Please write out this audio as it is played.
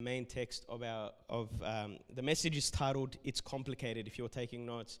Main text of the message is titled "It's Complicated." If you're taking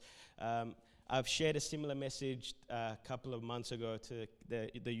notes, I've shared a similar message a couple of months ago to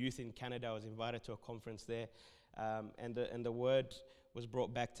the youth in Canada. I was invited to a conference there, and the word was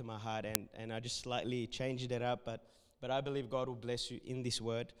brought back to my heart, and I just slightly changed it up, but I believe God will bless you in this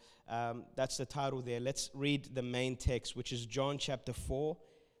word. That's the title there. Let's read the main text, which is John chapter 4,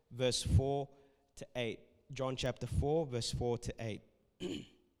 verse 4 to 8. John chapter 4, verse 4 to 8.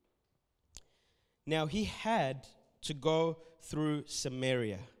 Now he had to go through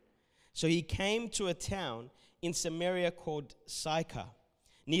Samaria. So he came to a town in Samaria called Sychar,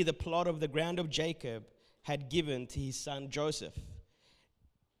 near the plot of the ground of Jacob had given to his son Joseph.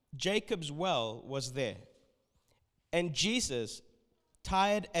 Jacob's well was there. And Jesus,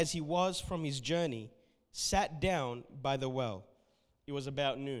 tired as he was from his journey, sat down by the well. It was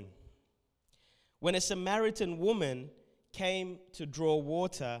about noon. When a Samaritan woman came to draw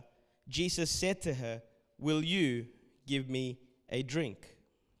water, Jesus said to her, "Will you give me a drink?"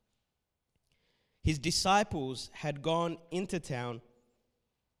 His disciples had gone into town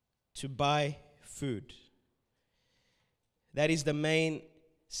to buy food. That is the main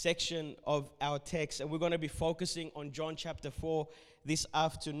section of our text, and we're going to be focusing on John chapter 4 this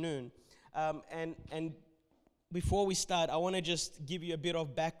afternoon. And before we start, I want to just give you a bit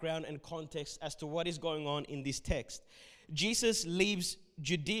of background and context as to what is going on in this text. Jesus leaves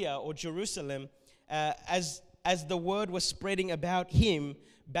Judea or Jerusalem as the word was spreading about him,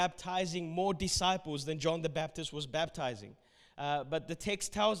 baptizing more disciples than John the Baptist was baptizing. But the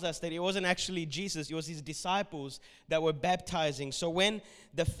text tells us that it wasn't actually Jesus, it was his disciples that were baptizing. So when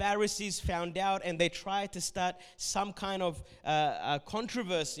the Pharisees found out and they tried to start some kind of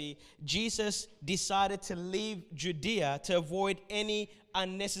controversy, Jesus decided to leave Judea to avoid any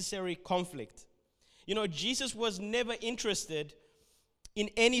unnecessary conflict. You know, Jesus was never interested in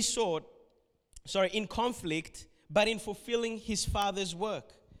in conflict, but in fulfilling his Father's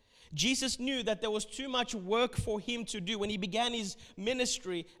work. Jesus knew that there was too much work for him to do. When he began his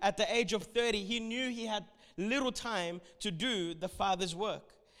ministry at the age of 30, he knew he had little time to do the Father's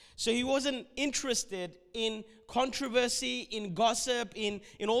work. So he wasn't interested in controversy, in gossip, in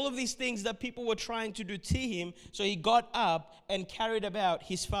all of these things that people were trying to do to him. So he got up and carried about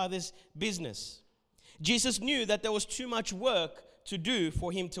his Father's business. Jesus knew that there was too much work to do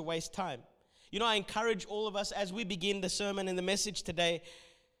for him to waste time. You know, I encourage all of us as we begin the sermon and the message today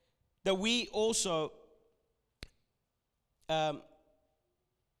that we also, that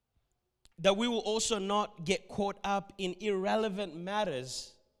we will also not get caught up in irrelevant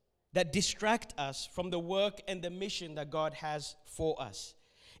matters that distract us from the work and the mission that God has for us.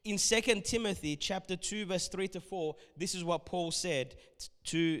 In 2 Timothy chapter 2, verse 3 to 4, this is what Paul said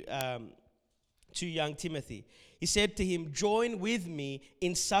to young Timothy. He said to him, "Join with me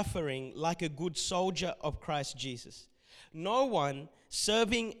in suffering like a good soldier of Christ Jesus. No one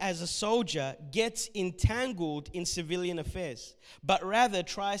serving as a soldier gets entangled in civilian affairs, but rather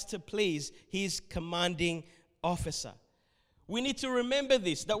tries to please his commanding officer." We need to remember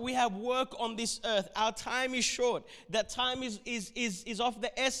this, that we have work on this earth. Our time is short. That time is of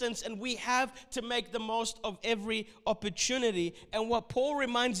the essence, and we have to make the most of every opportunity. And what Paul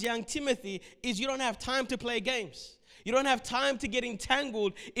reminds young Timothy is you don't have time to play games. You don't have time to get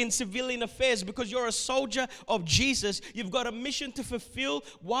entangled in civilian affairs because you're a soldier of Jesus. You've got a mission to fulfill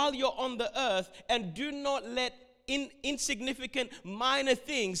while you're on the earth, and do not let insignificant minor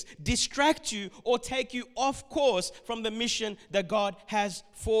things distract you or take you off course from the mission that God has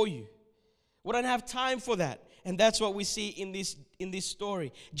for you. We don't have time for that. And that's what we see in this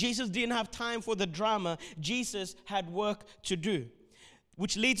story. Jesus didn't have time for the drama. Jesus had work to do.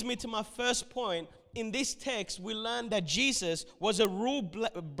 Which leads me to my first point. In this text, we learn that Jesus was a rule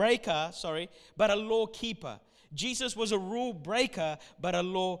breaker, but a law keeper. Jesus was a rule breaker, but a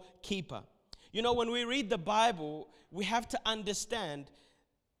law keeper. You know, when we read the Bible, we have to understand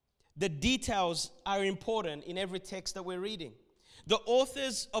the details are important in every text that we're reading. The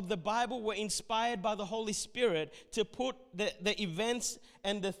authors of the Bible were inspired by the Holy Spirit to put the events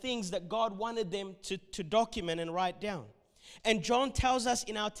and the things that God wanted them to document and write down. And John tells us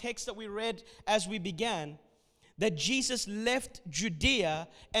in our text that we read as we began that Jesus left Judea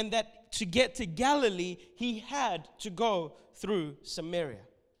and that to get to Galilee, he had to go through Samaria.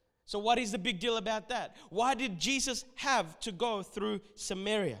 So what is the big deal about that? Why did Jesus have to go through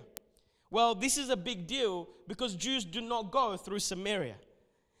Samaria? Well, this is a big deal because Jews do not go through Samaria.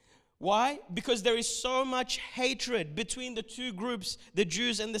 Why? Because there is so much hatred between the two groups, the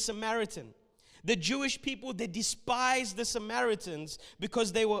Jews and the Samaritan. The Jewish people, they despised the Samaritans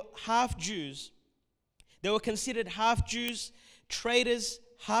because they were half Jews. They were considered half Jews, traitors,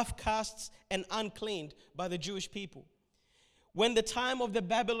 half-castes, and uncleaned by the Jewish people. When the time of the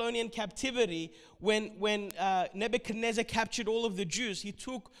Babylonian captivity, when Nebuchadnezzar captured all of the Jews, he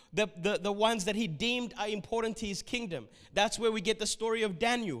took the ones that he deemed are important to his kingdom. That's where we get the story of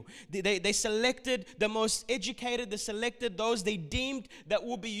Daniel. They selected the most educated, they selected those they deemed that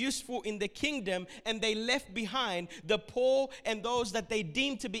would be useful in the kingdom, and they left behind the poor and those that they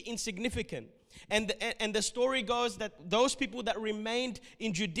deemed to be insignificant. And the story goes that those people that remained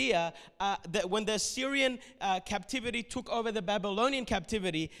in Judea, that when the Assyrian captivity took over the Babylonian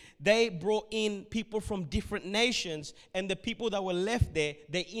captivity, they brought in people from different nations, and the people that were left there,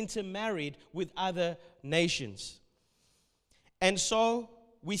 they intermarried with other nations. And so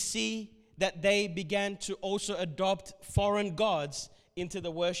we see that they began to also adopt foreign gods into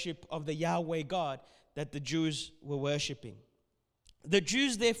the worship of the Yahweh God that the Jews were worshiping. The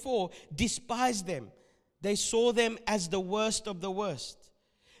Jews, therefore, despised them. They saw them as the worst of the worst.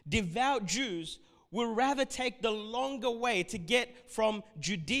 Devout Jews would rather take the longer way to get from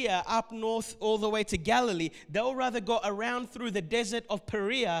Judea up north all the way to Galilee. They'll rather go around through the desert of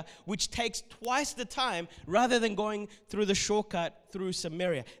Perea, which takes twice the time, rather than going through the shortcut through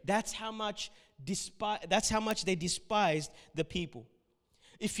Samaria. That's how much they despised the people.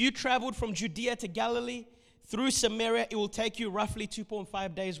 If you traveled from Judea to Galilee, through Samaria, it will take you roughly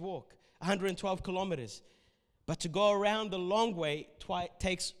 2.5 days walk, 112 kilometers. But to go around the long way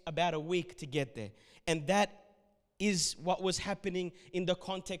takes about a week to get there. And that is what was happening in the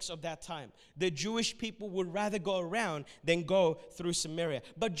context of that time. The Jewish people would rather go around than go through Samaria.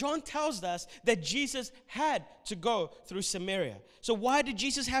 But John tells us that Jesus had to go through Samaria. So why did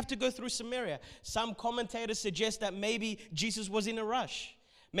Jesus have to go through Samaria? Some commentators suggest that maybe Jesus was in a rush.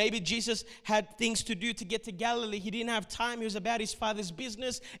 Maybe Jesus had things to do to get to Galilee. He didn't have time. He was about his Father's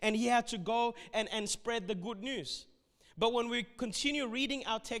business, and he had to go and spread the good news. But when we continue reading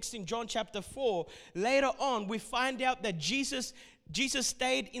our text in John chapter 4, later on, we find out that Jesus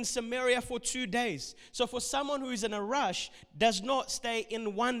stayed in Samaria for 2 days. So for someone who is in a rush, does not stay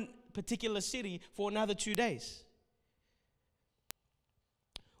in one particular city for another 2 days.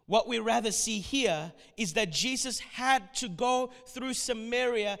 What we rather see here is that Jesus had to go through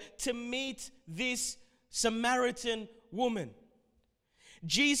Samaria to meet this Samaritan woman.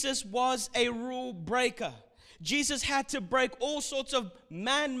 Jesus was a rule breaker. Jesus had to break all sorts of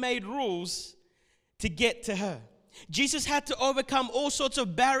man-made rules to get to her. Jesus had to overcome all sorts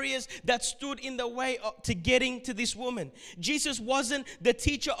of barriers that stood in the way to getting to this woman. Jesus wasn't the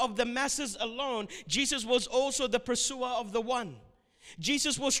teacher of the masses alone. Jesus was also the pursuer of the one.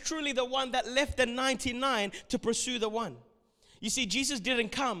 Jesus was truly the one that left the 99 to pursue the one. You see, Jesus didn't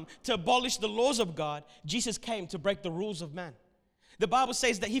come to abolish the laws of God. Jesus came to break the rules of man. The Bible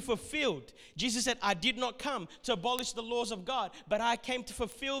says that he fulfilled. Jesus said, I did not come to abolish the laws of God, but I came to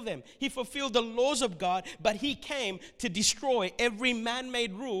fulfill them. He fulfilled the laws of God, but he came to destroy every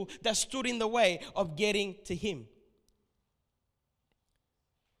man-made rule that stood in the way of getting to him.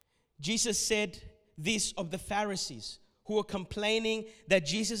 Jesus said this of the Pharisees, who were complaining that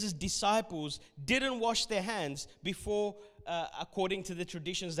Jesus' disciples didn't wash their hands before, according to the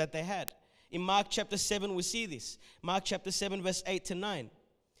traditions that they had. In Mark chapter 7, we see this. Mark chapter 7, verse 8 to 9.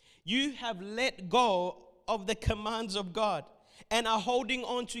 You have let go of the commands of God and are holding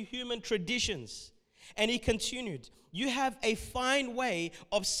on to human traditions. And he continued, you have a fine way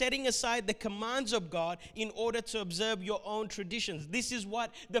of setting aside the commands of God in order to observe your own traditions. This is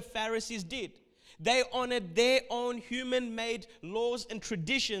what the Pharisees did. They honored their own human-made laws and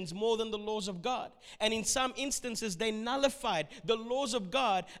traditions more than the laws of God. And in some instances, they nullified the laws of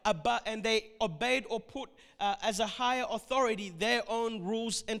God and they obeyed or put as a higher authority their own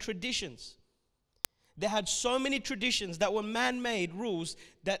rules and traditions. They had so many traditions that were man-made rules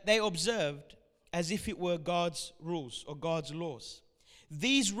that they observed as if it were God's rules or God's laws.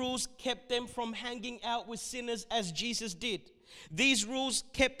 These rules kept them from hanging out with sinners as Jesus did. These rules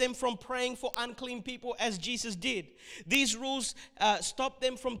kept them from praying for unclean people as Jesus did. These rules stopped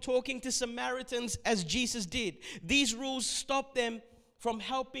them from talking to Samaritans as Jesus did. These rules stopped them from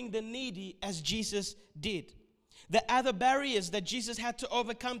helping the needy as Jesus did. The other barriers that Jesus had to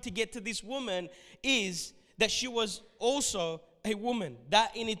overcome to get to this woman is that she was also a woman.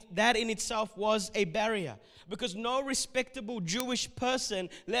 That in itself was a barrier. Because no respectable Jewish person,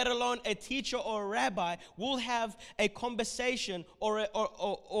 let alone a teacher or a rabbi, will have a conversation or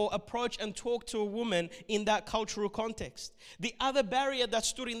approach and talk to a woman in that cultural context. The other barrier that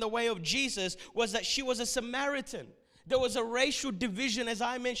stood in the way of Jesus was that she was a Samaritan. There was a racial division, as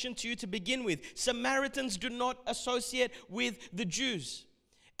I mentioned to you to begin with. Samaritans do not associate with the Jews.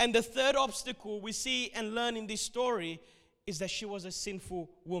 And the third obstacle we see and learn in this story is that she was a sinful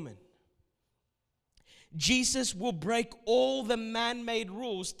woman. Jesus will break all the man-made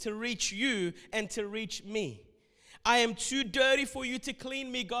rules to reach you and to reach me. I am too dirty for you to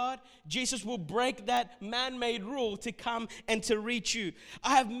clean me, God. Jesus will break that man-made rule to come and to reach you.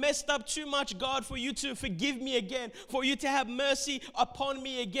 I have messed up too much, God, for you to forgive me again, for you to have mercy upon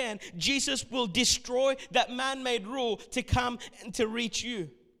me again. Jesus will destroy that man-made rule to come and to reach you.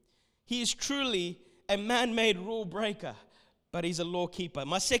 He is truly a man-made rule breaker, but he's a law keeper.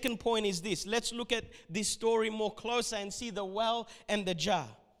 My second point is this. Let's look at this story more closer and see the well and the jar.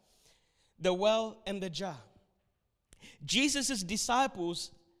 The well and the jar. Jesus'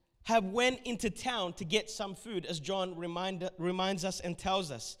 disciples have went into town to get some food, as John reminds us and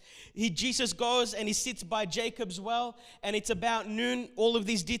tells us. Jesus goes and he sits by Jacob's well, and it's about noon. All of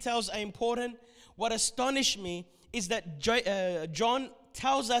these details are important. What astonished me is that John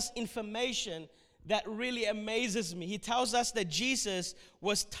tells us information that really amazes me. He tells us that Jesus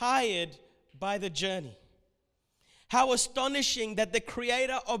was tired by the journey. How astonishing that the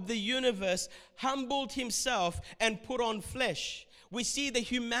creator of the universe humbled himself and put on flesh. We see the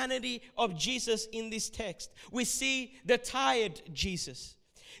humanity of Jesus in this text. We see the tired Jesus.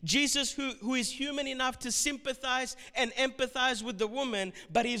 Jesus who is human enough to sympathize and empathize with the woman,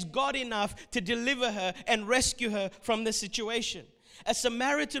 but he's God enough to deliver her and rescue her from the situation. A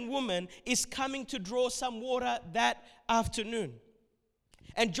Samaritan woman is coming to draw some water that afternoon.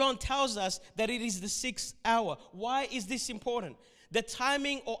 And John tells us that it is the 6th hour. Why is this important? The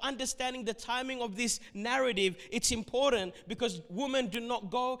timing, or understanding the timing of this narrative, it's important because women do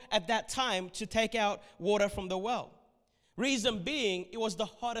not go at that time to take out water from the well. Reason being, it was the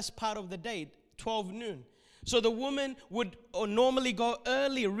hottest part of the day, 12 noon. So the woman would normally go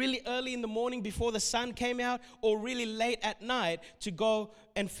early, really early in the morning before the sun came out, or really late at night to go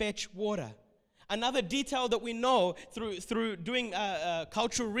and fetch water. Another detail that we know through doing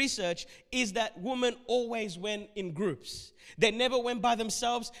cultural research is that women always went in groups. They never went by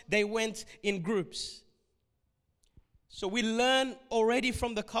themselves, they went in groups. So we learn already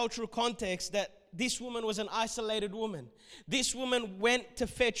from the cultural context that this woman was an isolated woman. This woman went to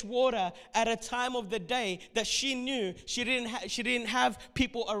fetch water at a time of the day that she knew she didn't have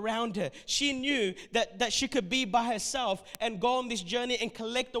people around her. She knew that she could be by herself and go on this journey and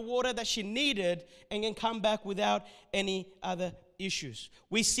collect the water that she needed and then come back without any other issues.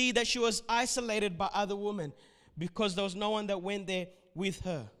 We see that she was isolated by other women because there was no one that went there with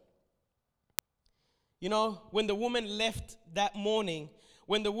her. You know, when the woman left that morning,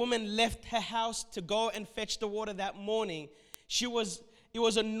 when the woman left her house to go and fetch the water that morning, it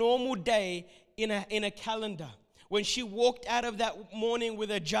was a normal day in a calendar. When she walked out of that morning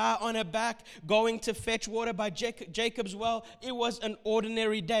with a jar on her back, going to fetch water by Jacob's well, it was an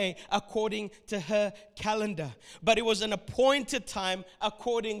ordinary day according to her calendar. But it was an appointed time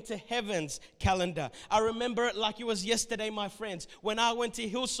according to heaven's calendar. I remember it like it was yesterday, my friends. When I went to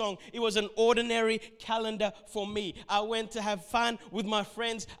Hillsong, it was an ordinary calendar for me. I went to have fun with my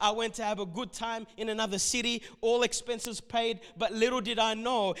friends. I went to have a good time in another city, all expenses paid. But little did I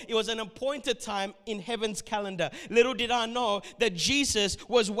know, it was an appointed time in heaven's calendar. Little did I know that Jesus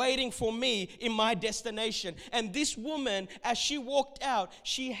was waiting for me in my destination. And this woman, as she walked out,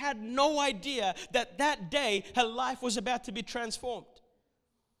 she had no idea that that day her life was about to be transformed.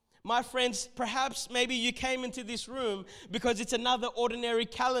 My friends, perhaps maybe you came into this room because it's another ordinary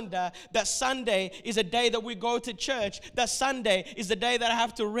calendar, that Sunday is a day that we go to church, that Sunday is the day that I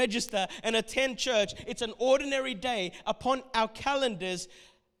have to register and attend church. It's an ordinary day upon our calendars,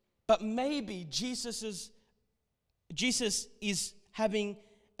 but maybe Jesus is having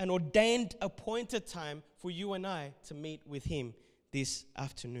an ordained, appointed time for you and I to meet with him this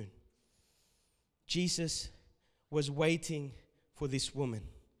afternoon. Jesus was waiting for this woman.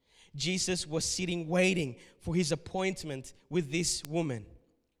 Jesus was sitting waiting for his appointment with this woman.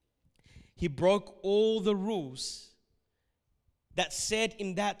 He broke all the rules that said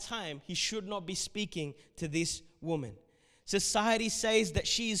in that time he should not be speaking to this woman. Society says that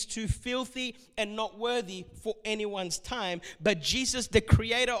she is too filthy and not worthy for anyone's time. But Jesus, the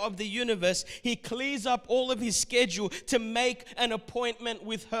creator of the universe, he clears up all of his schedule to make an appointment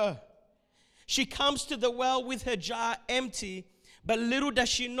with her. She comes to the well with her jar empty, but little does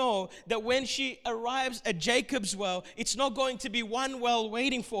she know that when she arrives at Jacob's well, it's not going to be one well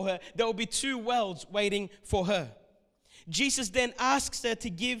waiting for her. There will be two wells waiting for her. Jesus then asks her to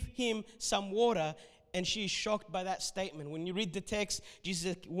give him some water, and she is shocked by that statement. When you read the text, Jesus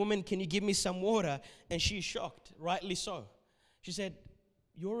said, "Woman, can you give me some water?" And she is shocked, rightly so. She said,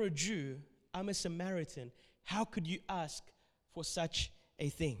 "You're a Jew, I'm a Samaritan. How could you ask for such a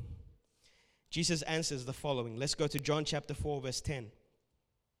thing?" Jesus answers the following. Let's go to John chapter 4, verse 10.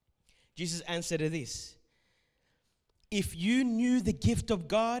 Jesus answered this. If you knew the gift of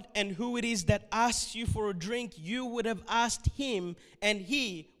God and who it is that asks you for a drink, you would have asked him, and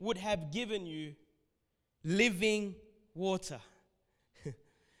he would have given you living water.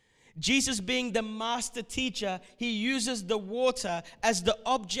 Jesus, being the master teacher, he uses the water as the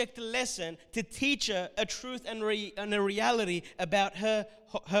object lesson to teach her a truth and a reality about her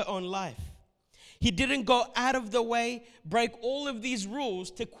own life. He didn't go out of the way, break all of these rules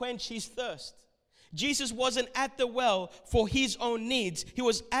to quench his thirst. Jesus wasn't at the well for his own needs. He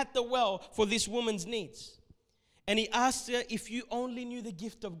was at the well for this woman's needs. And he asked her, if you only knew the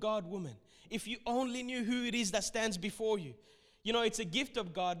gift of God, woman, if you only knew who it is that stands before you. You know, it's a gift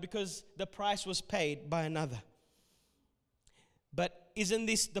of God because the price was paid by another. But isn't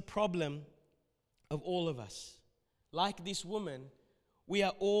this the problem of all of us? Like this woman, we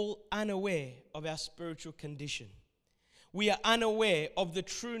are all unaware of our spiritual condition. We are unaware of the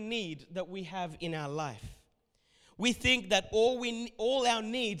true need that we have in our life. We think that all our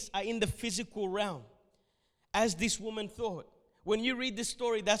needs are in the physical realm, as this woman thought. When you read this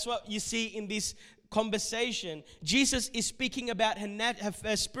story, that's what you see in this conversation. Jesus is speaking about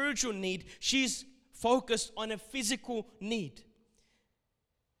her spiritual need. She's focused on a physical need.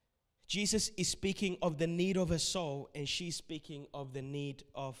 Jesus is speaking of the need of her soul, and she's speaking of the need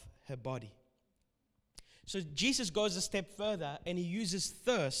of her body. So Jesus goes a step further, and he uses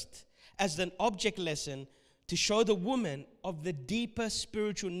thirst as an object lesson to show the woman of the deeper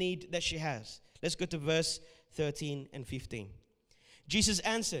spiritual need that she has. Let's go to verse 13 and 15. Jesus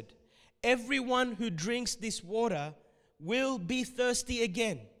answered, everyone who drinks this water will be thirsty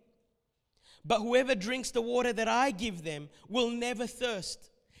again. But whoever drinks the water that I give them will never thirst.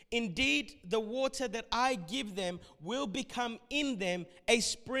 Indeed, the water that I give them will become in them a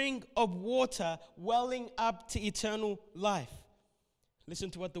spring of water welling up to eternal life.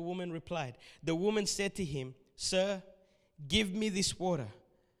 Listen to what the woman replied. The woman said to him, Sir, give me this water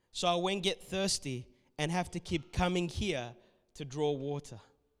so I won't get thirsty and have to keep coming here to draw water.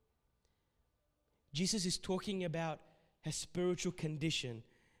 Jesus is talking about her spiritual condition.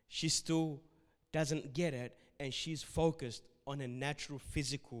 She still doesn't get it, and she's focused on a natural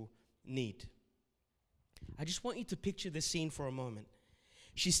physical need. I just want you to picture the scene for a moment.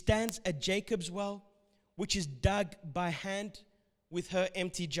 She stands at Jacob's well, which is dug by hand with her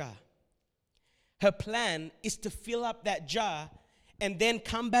empty jar. Her plan is to fill up that jar and then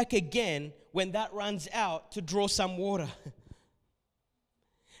come back again when that runs out to draw some water.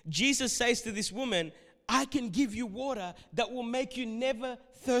 Jesus says to this woman, I can give you water that will make you never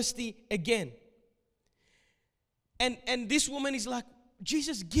thirsty again. And this woman is like,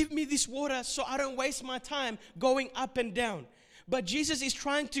 Jesus, give me this water so I don't waste my time going up and down. But Jesus is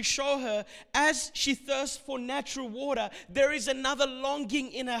trying to show her, as she thirsts for natural water, there is another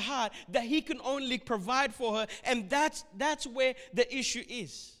longing in her heart that he can only provide for her. And that's where the issue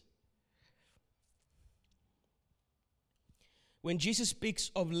is. When Jesus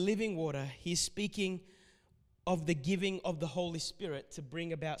speaks of living water, he's speaking of the giving of the Holy Spirit to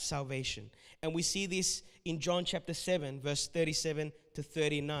bring about salvation. And we see this in John chapter 7, verse 37 to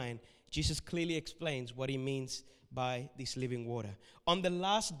 39. Jesus clearly explains what he means by this living water. On the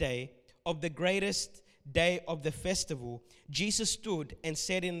last day of the greatest day of the festival, Jesus stood and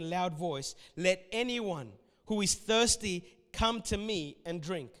said in a loud voice, let anyone who is thirsty come to me and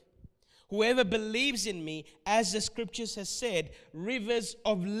drink. Whoever believes in me, as the scriptures has said, rivers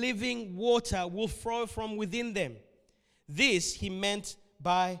of living water will flow from within them. This he meant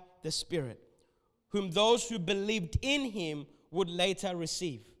by the Spirit, whom those who believed in him would later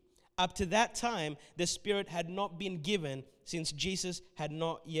receive. Up to that time, the Spirit had not been given, since Jesus had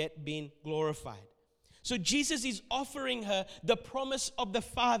not yet been glorified. So Jesus is offering her the promise of the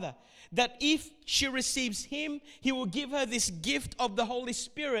Father, that if she receives him, he will give her this gift of the Holy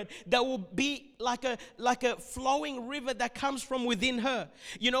Spirit that will be like a flowing river that comes from within her.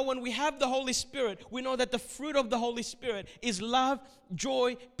 You know, when we have the Holy Spirit, we know that the fruit of the Holy Spirit is love,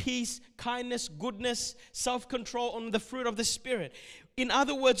 joy, peace, kindness, goodness, self-control, on the fruit of the Spirit. In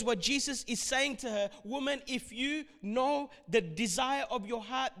other words, what Jesus is saying to her, woman, if you know the desire of your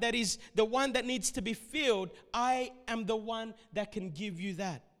heart that is the one that needs to be filled, I am the one that can give you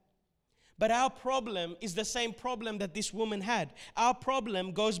that. But our problem is the same problem that this woman had. Our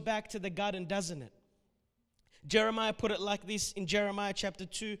problem goes back to the garden, doesn't it? Jeremiah put it like this in Jeremiah chapter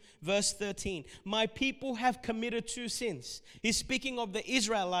 2, verse 13. My people have committed two sins. He's speaking of the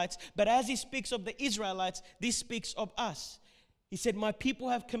Israelites, but as he speaks of the Israelites, this speaks of us. He said, my people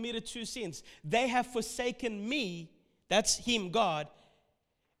have committed two sins. They have forsaken me, that's him, God,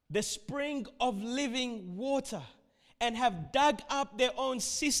 the spring of living water, and have dug up their own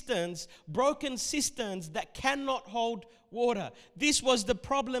cisterns, broken cisterns that cannot hold water. This was the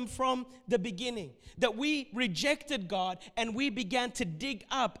problem from the beginning, that we rejected God and we began to dig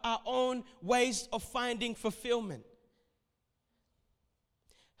up our own ways of finding fulfillment.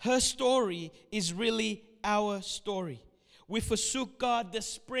 Her story is really our story. We forsook God, the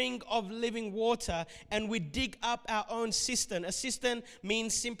spring of living water, and we dig up our own cistern. A cistern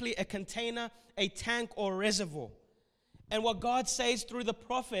means simply a container, a tank, or reservoir. And what God says through the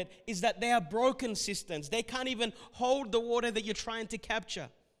prophet is that they are broken cisterns. They can't even hold the water that you're trying to capture.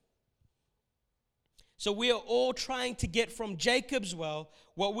 So we are all trying to get from Jacob's well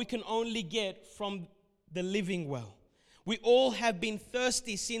what we can only get from the living well. We all have been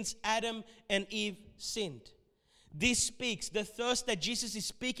thirsty since Adam and Eve sinned. This speaks, the thirst that Jesus is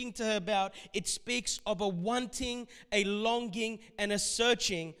speaking to her about, it speaks of a wanting, a longing, and a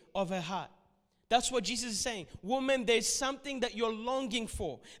searching of her heart. That's what Jesus is saying. Woman, there's something that you're longing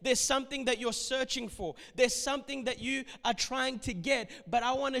for. There's something that you're searching for. There's something that you are trying to get. But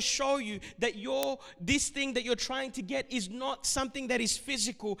I want to show you that this thing that you're trying to get is not something that is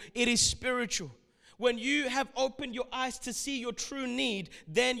physical. It is spiritual. When you have opened your eyes to see your true need,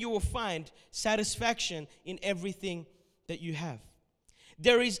 then you will find satisfaction in everything that you have.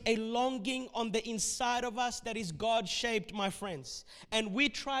 There is a longing on the inside of us that is God-shaped, my friends. And we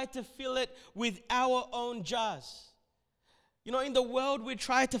try to fill it with our own jars. You know, in the world, we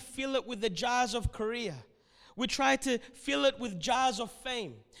try to fill it with the jars of career. We try to fill it with jars of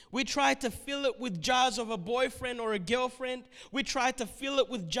fame. We try to fill it with jars of a boyfriend or a girlfriend. We try to fill it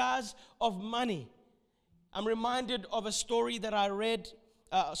with jars of money. I'm reminded of a story that I read,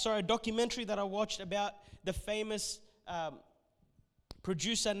 a documentary that I watched about the famous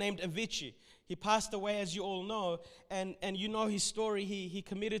producer named Avicii. He passed away, as you all know, and you know his story. He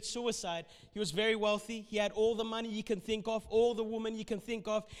committed suicide. He was very wealthy. He had all the money you can think of, all the women you can think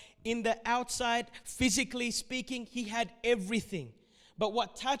of. In the outside, physically speaking, he had everything. But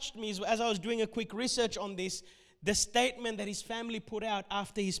what touched me is, as I was doing a quick research on this, the statement that his family put out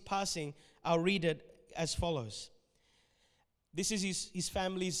after his passing, I'll read it as follows. This is his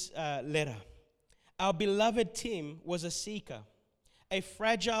family's letter. Our beloved Tim was a seeker, a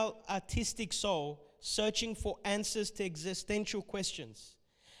fragile artistic soul searching for answers to existential questions,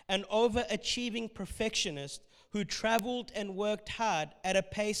 an overachieving perfectionist who traveled and worked hard at a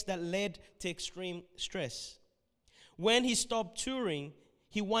pace that led to extreme stress. When he stopped touring,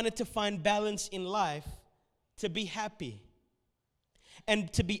 he wanted to find balance in life, to be happy,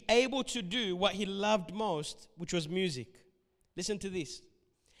 and to be able to do what he loved most, which was music. Listen to this.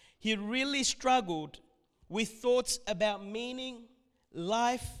 He really struggled with thoughts about meaning,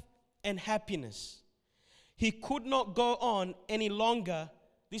 life, and happiness. He could not go on any longer.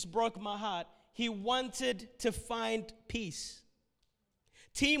 This broke my heart. He wanted to find peace.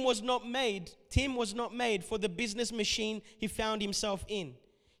 Tim was not made for the business machine he found himself in.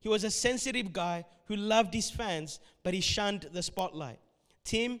 He was a sensitive guy who loved his fans, but he shunned the spotlight.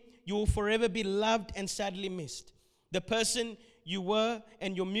 Tim, you will forever be loved and sadly missed. The person you were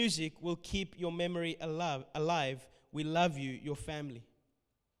and your music will keep your memory alive. We love you, your family.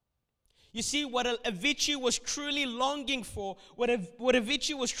 You see, what Avicii was truly longing for, what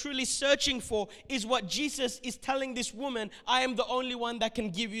Avicii was truly searching for, is what Jesus is telling this woman, I am the only one that can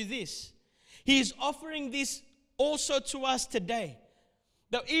give you this. He is offering this also to us today.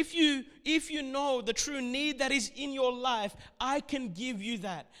 That if you know the true need that is in your life, I can give you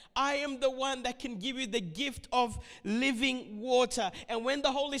that. I am the one that can give you the gift of living water. And when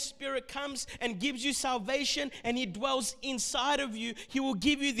the Holy Spirit comes and gives you salvation and He dwells inside of you, He will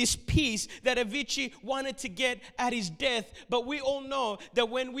give you this peace that Avicii wanted to get at his death. But we all know that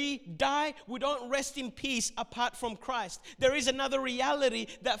when we die, we don't rest in peace apart from Christ. There is another reality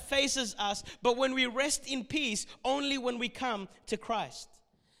that faces us, but when we rest in peace, only when we come to Christ.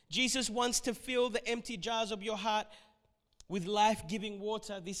 Jesus wants to fill the empty jars of your heart with life-giving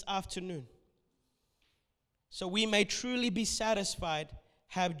water this afternoon, so we may truly be satisfied,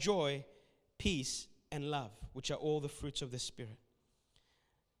 have joy, peace, and love, which are all the fruits of the Spirit.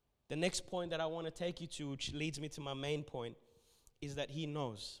 The next point that I want to take you to, which leads me to my main point, is that He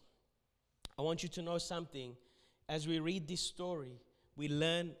knows. I want you to know something. As we read this story, we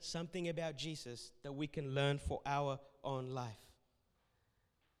learn something about Jesus that we can learn for our own life.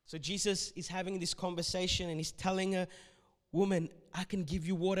 So Jesus is having this conversation and He's telling her, woman, I can give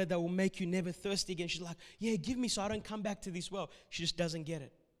you water that will make you never thirsty again. She's like, yeah, give me so I don't come back to this well. She just doesn't get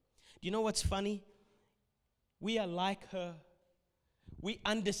it. Do you know what's funny? We are like her. We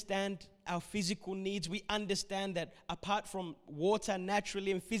understand our physical needs. We understand that apart from water,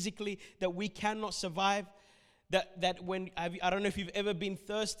 naturally and physically, that we cannot survive. That when, I don't know if you've ever been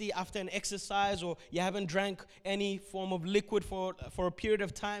thirsty after an exercise, or you haven't drank any form of liquid for a period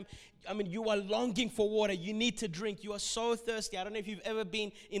of time. I mean, you are longing for water. You need to drink. You are so thirsty. I don't know if you've ever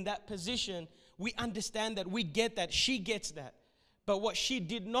been in that position. We understand that. We get that. She gets that. But what she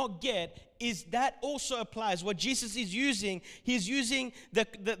did not get is that also applies. What Jesus is using, he's using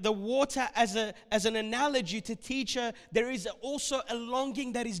the water as an analogy to teach her there is also a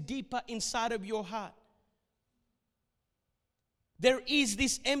longing that is deeper inside of your heart. There is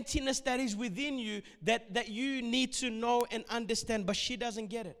this emptiness that is within you that you need to know and understand, but she doesn't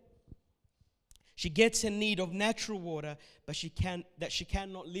get it. She gets a need of natural water, but she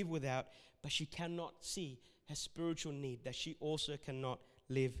cannot live without, but she cannot see her spiritual need that she also cannot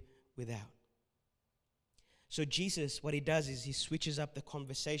live without. So Jesus, what he does is he switches up the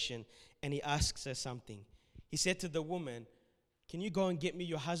conversation and he asks her something. He said to the woman, "Can you go and get me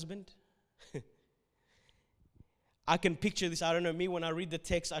your husband?" I can picture this. I don't know, me, when I read the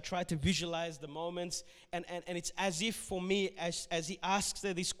text, I try to visualize the moments. And it's as if for me, as he asks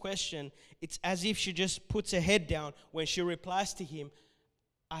her this question, it's as if she just puts her head down when she replies to him,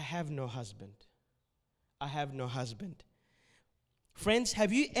 "I have no husband. I have no husband." Friends,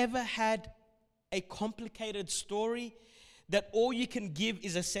 have you ever had a complicated story that all you can give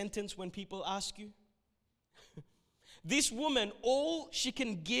is a sentence when people ask you? This woman, all she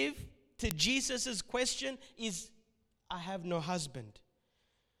can give to Jesus' question is, "I have no husband."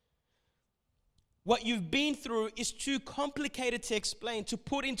 What you've been through is too complicated to explain, to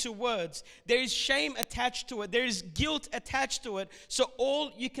put into words. There is shame attached to it. There is guilt attached to it. So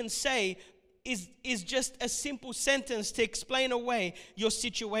all you can say is just a simple sentence to explain away your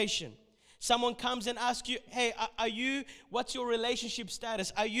situation. Someone comes and asks you, "Hey, what's your relationship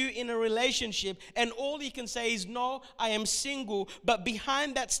status? Are you in a relationship?" And all you can say is, "No, I am single." But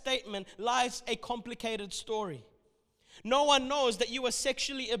behind that statement lies a complicated story. No one knows that you were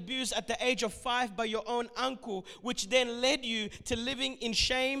sexually abused at the age of 5 by your own uncle, which then led you to living in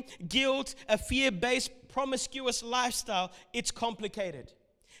shame, guilt, a fear-based, promiscuous lifestyle. It's complicated.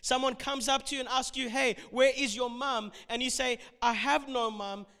 Someone comes up to you and asks you, "Hey, where is your mom?" And you say, "I have no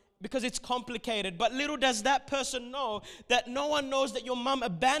mom," because it's complicated. But little does that person know that no one knows that your mom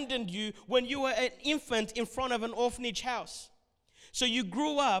abandoned you when you were an infant in front of an orphanage house. So you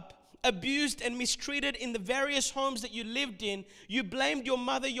grew up abused and mistreated in the various homes that you lived in. You blamed your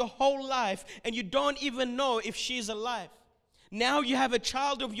mother your whole life, and you don't even know if she's alive. Now you have a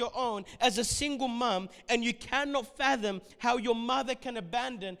child of your own as a single mom, and you cannot fathom how a mother can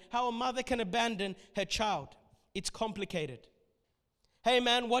abandon her child. It's complicated. "Hey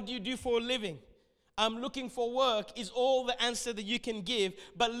man, what do you do for a living?" "I'm looking for work," is all the answer that you can give.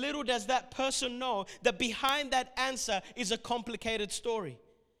 But little does that person know that behind that answer is a complicated story.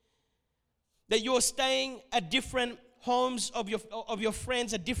 That you're staying at different homes of your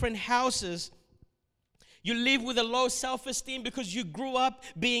friends, at different houses. You live with a low self-esteem because you grew up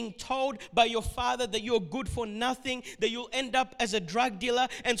being told by your father that you're good for nothing, that you'll end up as a drug dealer,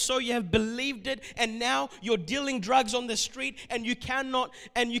 and so you have believed it, and now you're dealing drugs on the street, and you cannot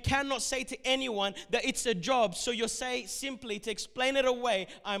say to anyone that it's a job. So you say simply, to explain it away,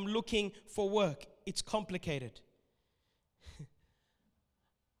 "I'm looking for work." It's complicated.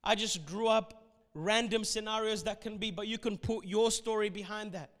 I just drew up random scenarios that can be, but you can put your story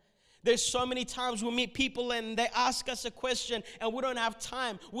behind that. There's so many times we meet people and they ask us a question and we don't have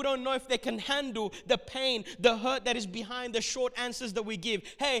time. We don't know if they can handle the pain, the hurt that is behind the short answers that we give.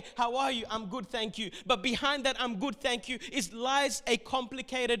 "Hey, how are you?" "I'm good, thank you." But behind that "I'm good, thank you" lies a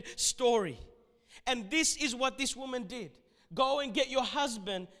complicated story. And this is what this woman did. "Go and get your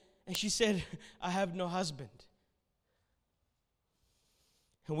husband." And she said, "I have no husband."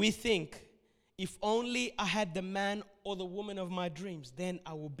 And we think, if only I had the man or the woman of my dreams, then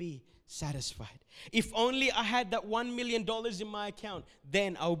I will be satisfied. If only I had that $1 million in my account,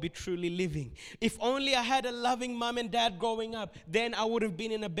 then I will be truly living. If only I had a loving mom and dad growing up, then I would have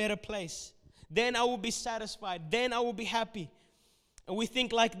been in a better place. Then I will be satisfied. Then I will be happy. And we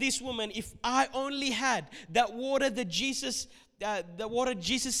think like this woman, if I only had that water that Jesus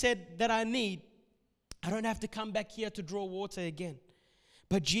said that I need, I don't have to come back here to draw water again.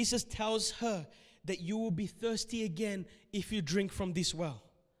 But Jesus tells her that you will be thirsty again if you drink from this well.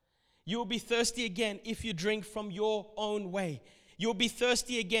 You will be thirsty again if you drink from your own way. You'll be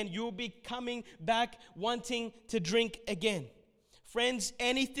thirsty again. You'll be coming back wanting to drink again. Friends,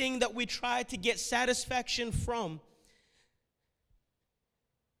 anything that we try to get satisfaction from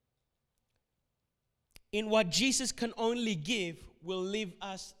in what Jesus can only give will leave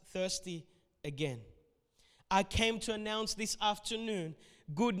us thirsty again. I came to announce this afternoon,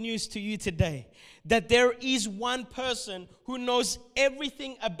 good news to you today, that there is one person who knows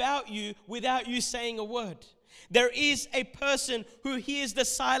everything about you without you saying a word. There is a person who hears the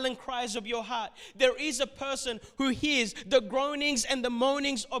silent cries of your heart. There is a person who hears the groanings and the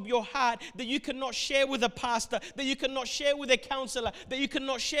moanings of your heart that you cannot share with a pastor, that you cannot share with a counselor, that you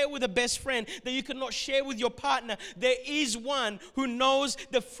cannot share with a best friend, that you cannot share with your partner. There is one who knows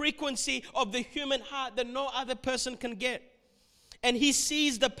the frequency of the human heart that no other person can get. And he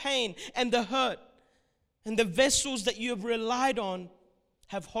sees the pain and the hurt, and the vessels that you have relied on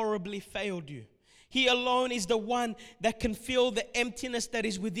have horribly failed you. He alone is the one that can fill the emptiness that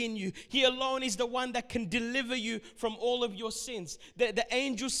is within you. He alone is the one that can deliver you from all of your sins. The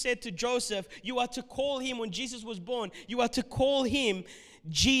angel said to Joseph, you are to call him, when Jesus was born, you are to call him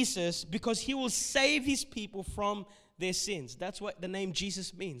Jesus, because he will save his people from their sins. That's what the name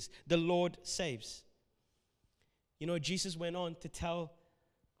Jesus means. The Lord saves. You know, Jesus went on to tell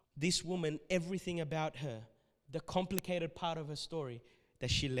this woman everything about her, the complicated part of her story that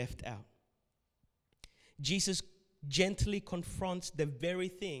she left out. Jesus gently confronts the very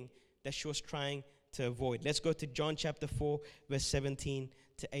thing that she was trying to avoid. Let's go to John chapter 4, verse 17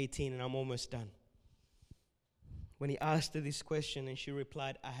 to 18, and I'm almost done. When he asked her this question and she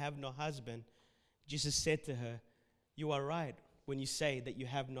replied, I have no husband, Jesus said to her, you are right when you say that you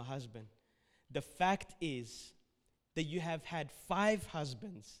have no husband. The fact is that you have had 5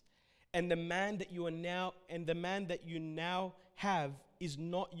 husbands, and the man that you now have is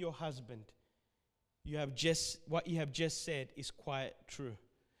not your husband. What you have just said is quite true.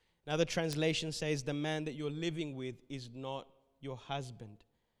 Another translation says the man that you're living with is not your husband.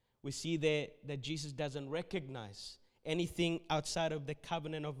 We see there that Jesus doesn't recognize anything outside of the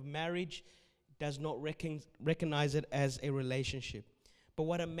covenant of marriage, does not recognize it as a relationship. But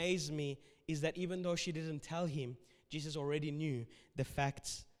what amazed me is that even though she didn't tell him, Jesus already knew the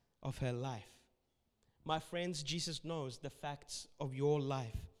facts of her life. My friends, Jesus knows the facts of your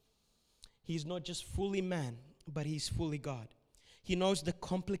life. He's not just fully man, but he's fully God. He knows the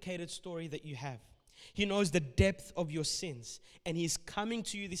complicated story that you have. He knows the depth of your sins. And he's coming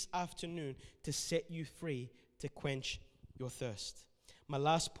to you this afternoon to set you free, to quench your thirst. My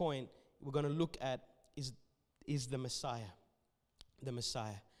last point we're going to look at is the Messiah. The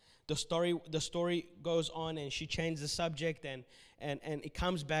Messiah. The story goes on, and she changed the subject, and it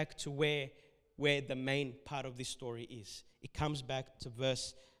comes back to where the main part of this story is. It comes back to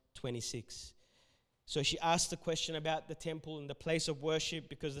verse 26. So she asked the question about the temple and the place of worship,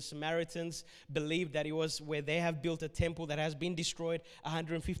 because the Samaritans believed that it was where they have built a temple that has been destroyed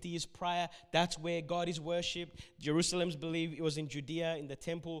 150 years prior. That's where God is worshipped. Jerusalem's believed it was in Judea, in the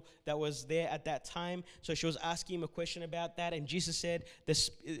temple that was there at that time. So she was asking him a question about that, and Jesus said,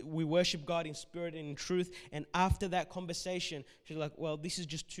 we worship God in spirit and in truth. And after that conversation, she's like, well, this is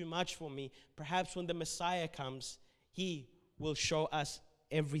just too much for me. Perhaps when the Messiah comes, he will show us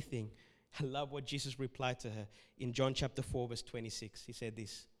everything. I love what Jesus replied to her in John chapter 4, verse 26. He said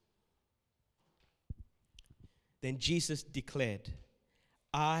this. Then Jesus declared,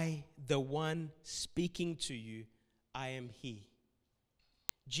 I, the one speaking to you, I am he.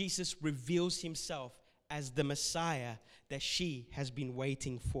 Jesus reveals himself as the Messiah that she has been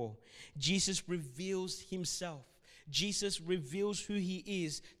waiting for. Jesus reveals himself. Jesus reveals who he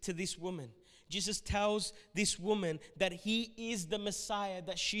is to this woman. Jesus tells this woman that he is the Messiah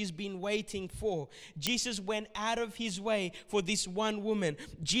that she's been waiting for. Jesus went out of his way for this one woman.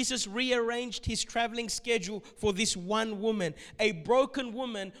 Jesus rearranged his traveling schedule for this one woman, a broken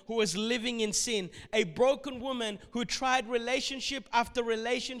woman who was living in sin, a broken woman who tried relationship after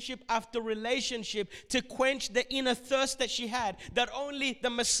relationship after relationship to quench the inner thirst that she had, that only the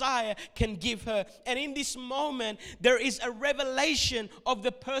Messiah can give her. And in this moment, there is a revelation of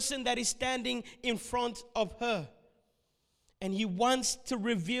the person that is standing in front of her. And he wants to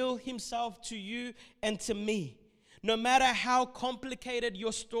reveal himself to you and to me. No matter how complicated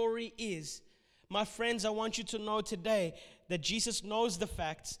your story is, my friends, I want you to know today that Jesus knows the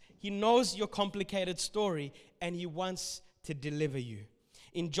facts. He knows your complicated story, and he wants to deliver you.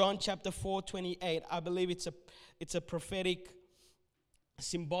 In John chapter 4:28, I believe it's a prophetic,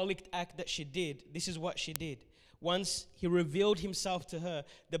 symbolic act that she did. This is what she did. Once he revealed himself to her,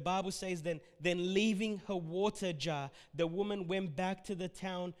 the Bible says then leaving her water jar, the woman went back to the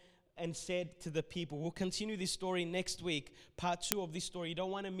town and said to the people. We'll continue this story next week, part 2 of this story. You don't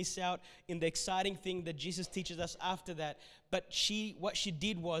want to miss out in the exciting thing that Jesus teaches us after that. But what she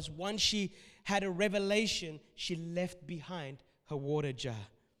did was, once she had a revelation, she left behind her water jar.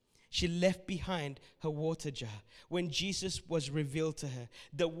 She left behind her water jar when Jesus was revealed to her.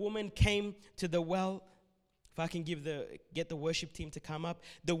 The woman came to the well. If I can get the worship team to come up.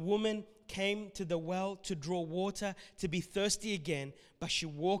 The woman came to the well to draw water, to be thirsty again, but she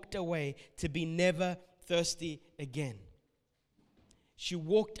walked away to be never thirsty again. She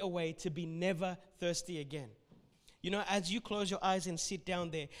walked away to be never thirsty again. You know, as you close your eyes and sit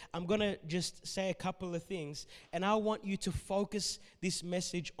down there, I'm going to just say a couple of things, and I want you to focus this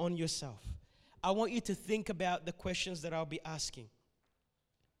message on yourself. I want you to think about the questions that I'll be asking.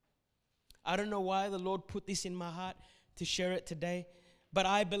 I don't know why the Lord put this in my heart to share it today, but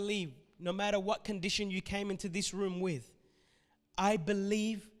I believe no matter what condition you came into this room with, I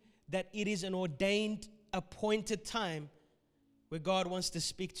believe that it is an ordained, appointed time where God wants to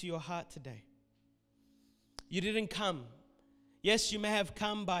speak to your heart today. You didn't come. Yes, you may have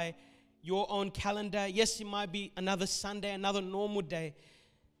come by your own calendar. Yes, it might be another Sunday, another normal day.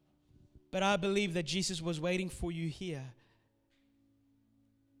 But I believe that Jesus was waiting for you here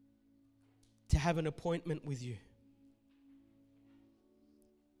to have an appointment with you.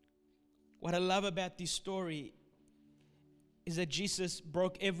 What I love about this story is that Jesus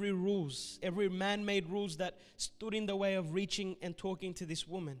broke every rules, every man-made rules that stood in the way of reaching and talking to this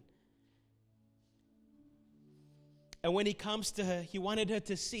woman. And when he comes to her, he wanted her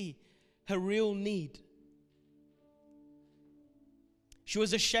to see her real need. She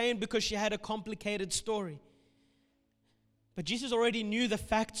was ashamed because she had a complicated story. But Jesus already knew the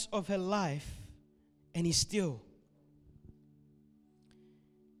facts of her life, and he still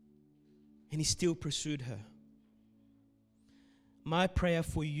pursued her. My prayer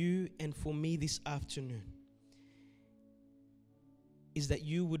for you and for me this afternoon is that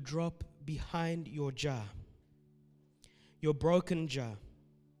you would drop behind your jar, your broken jar,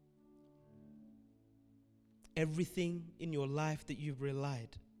 everything in your life that you've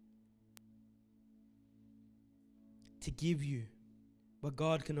relied to give you what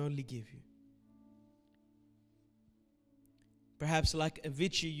God can only give you. Perhaps like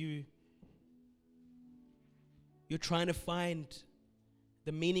Avicii, you're trying to find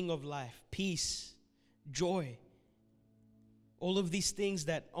the meaning of life, peace, joy, all of these things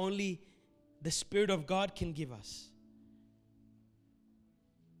that only the Spirit of God can give us.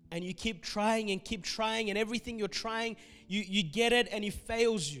 And you keep trying, and everything you're trying, you get it and it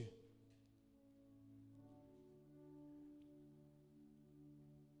fails you.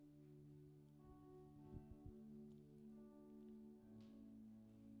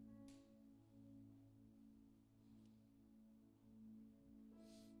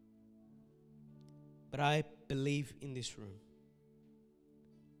 But I believe in this room,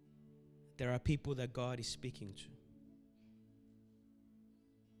 there are people that God is speaking to.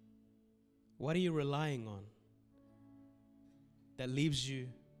 What are you relying on that leaves you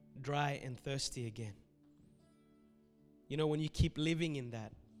dry and thirsty again? You know, when you keep living in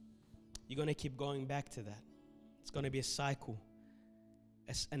that, you're going to keep going back to that. It's going to be a cycle,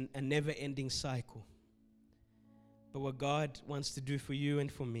 a never-ending cycle. But what God wants to do for you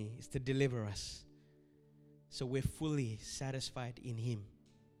and for me is to deliver us, so we're fully satisfied in Him.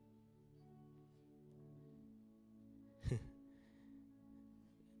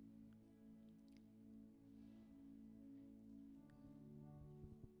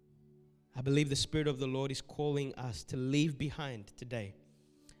 I believe the Spirit of the Lord is calling us to leave behind today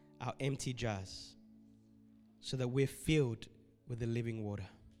our empty jars so that we're filled with the living water.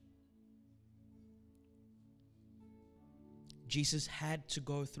 Jesus had to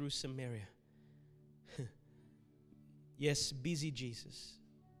go through Samaria. Yes, busy Jesus.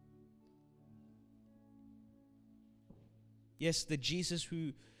 Yes, the Jesus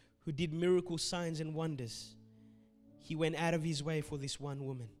who did miracle signs and wonders. He went out of his way for this one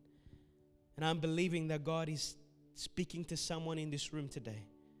woman. And I'm believing that God is speaking to someone in this room today.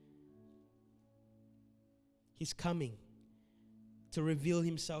 He's coming to reveal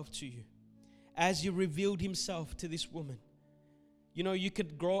himself to you. As he revealed himself to this woman. You know, you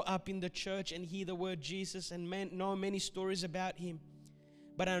could grow up in the church and hear the word Jesus and know many stories about him.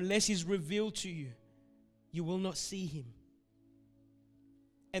 But unless he's revealed to you, you will not see him.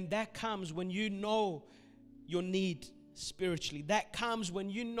 And that comes when you know your need spiritually. That comes when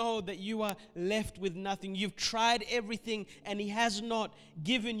you know that you are left with nothing. You've tried everything and he has not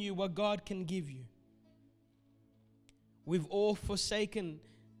given you what God can give you. We've all forsaken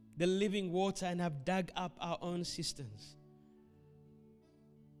the living water and have dug up our own cisterns.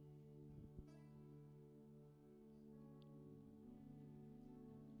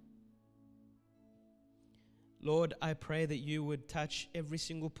 Lord, I pray that you would touch every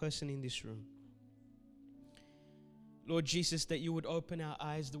single person in this room. Lord Jesus, that you would open our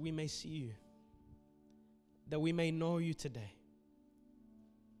eyes that we may see you, that we may know you today.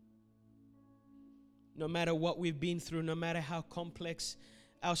 No matter what we've been through, no matter how complex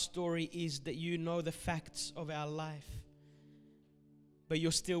our story is, that you know the facts of our life, but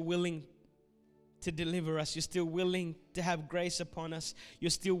you're still willing to deliver us. You're still willing to have grace upon us. You're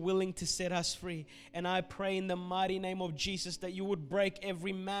still willing to set us free. And I pray in the mighty name of Jesus that you would break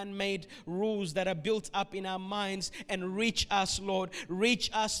every man-made rules that are built up in our minds and reach us, Lord. Reach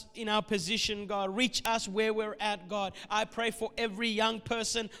us in our position, God. Reach us where we're at, God. I pray for every young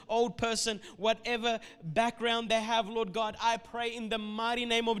person, old person, whatever background they have, Lord God. I pray in the mighty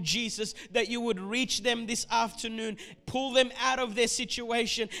name of Jesus that you would reach them this afternoon, pull them out of their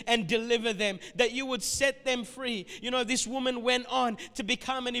situation and deliver them, that you would set them free. You know, this woman went on to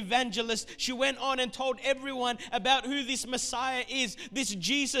become an evangelist. She went on and told everyone about who this Messiah is, this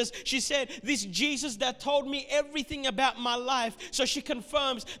Jesus. She said, this Jesus that told me everything about my life. So she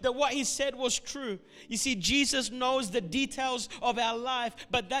confirms that what he said was true. You see, Jesus knows the details of our life,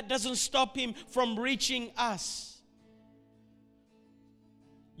 but that doesn't stop him from reaching us.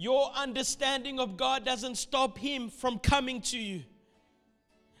 Your understanding of God doesn't stop him from coming to you.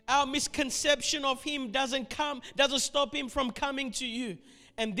 Our misconception of him doesn't stop him from coming to you.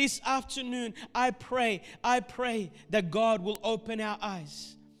 And this afternoon, I pray that God will open our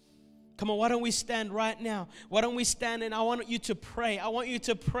eyes. Come on, why don't we stand right now? Why don't we stand, and I want you to pray. I want you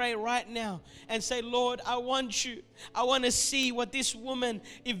to pray right now and say, Lord, I want you. I want to see what this woman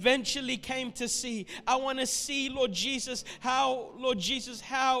eventually came to see. I want to see, Lord Jesus,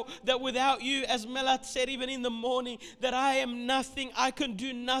 how that without you, as Melat said even in the morning, that I am nothing. I can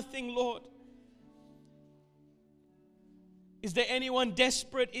do nothing, Lord. Is there anyone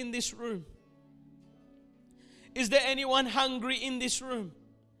desperate in this room? Is there anyone hungry in this room?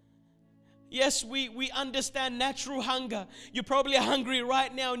 Yes, we understand natural hunger. You're probably hungry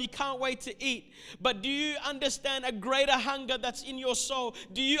right now and you can't wait to eat. But do you understand a greater hunger that's in your soul?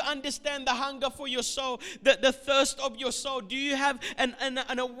 Do you understand the hunger for your soul, the thirst of your soul? Do you have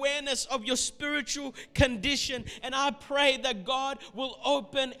an awareness of your spiritual condition? And I pray that God will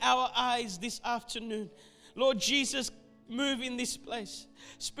open our eyes this afternoon. Lord Jesus, move in this place.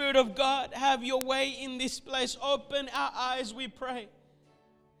 Spirit of God, have your way in this place. Open our eyes, we pray.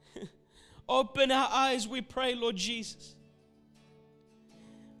 Open our eyes, we pray, Lord Jesus.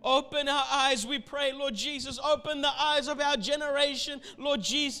 Open our eyes, we pray, Lord Jesus. Open the eyes of our generation, Lord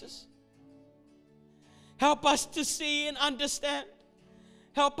Jesus. Help us to see and understand.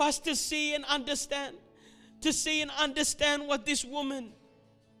 Help us to see and understand. To see and understand what this woman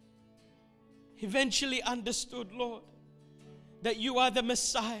eventually understood, Lord. That you are the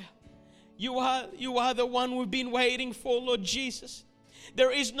Messiah. You are the one we've been waiting for, Lord Jesus.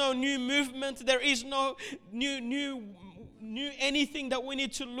 There is no new movement. There is no new anything that we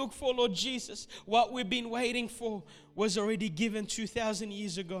need to look for, Lord Jesus. What we've been waiting for was already given 2,000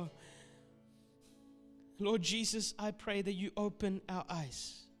 years ago. Lord Jesus, I pray that you open our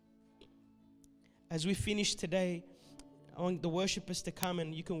eyes. As we finish today, I want the worshipers to come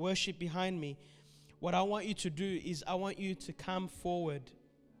and you can worship behind me. What I want you to do is I want you to come forward.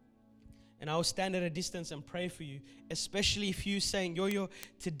 And I'll stand at a distance and pray for you. Especially if you're saying, Yo,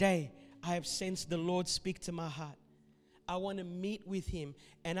 today I have sensed the Lord speak to my heart. I want to meet with him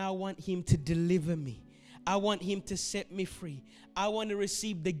and I want him to deliver me. I want him to set me free. I want to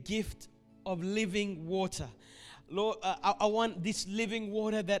receive the gift of living water. Lord, I want this living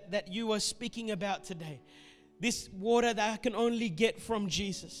water that you are speaking about today. This water that I can only get from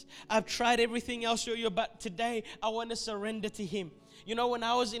Jesus. I've tried everything else, but today I want to surrender to him. You know, when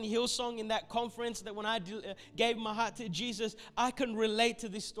I was in Hillsong in that conference, that when I gave my heart to Jesus, I can relate to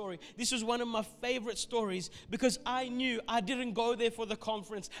this story. This was one of my favorite stories because I knew I didn't go there for the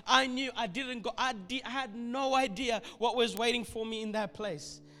conference. I knew I didn't go. I had no idea what was waiting for me in that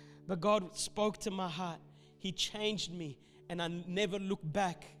place. But God spoke to my heart. He changed me, and I never looked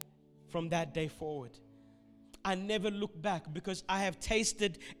back from that day forward. I never look back because I have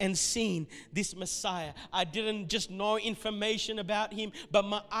tasted and seen this Messiah. I didn't just know information about him, but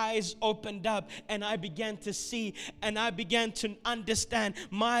my eyes opened up and I began to see and I began to understand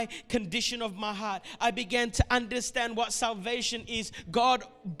my condition of my heart. I began to understand what salvation is. God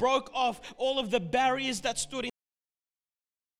broke off all of the barriers that stood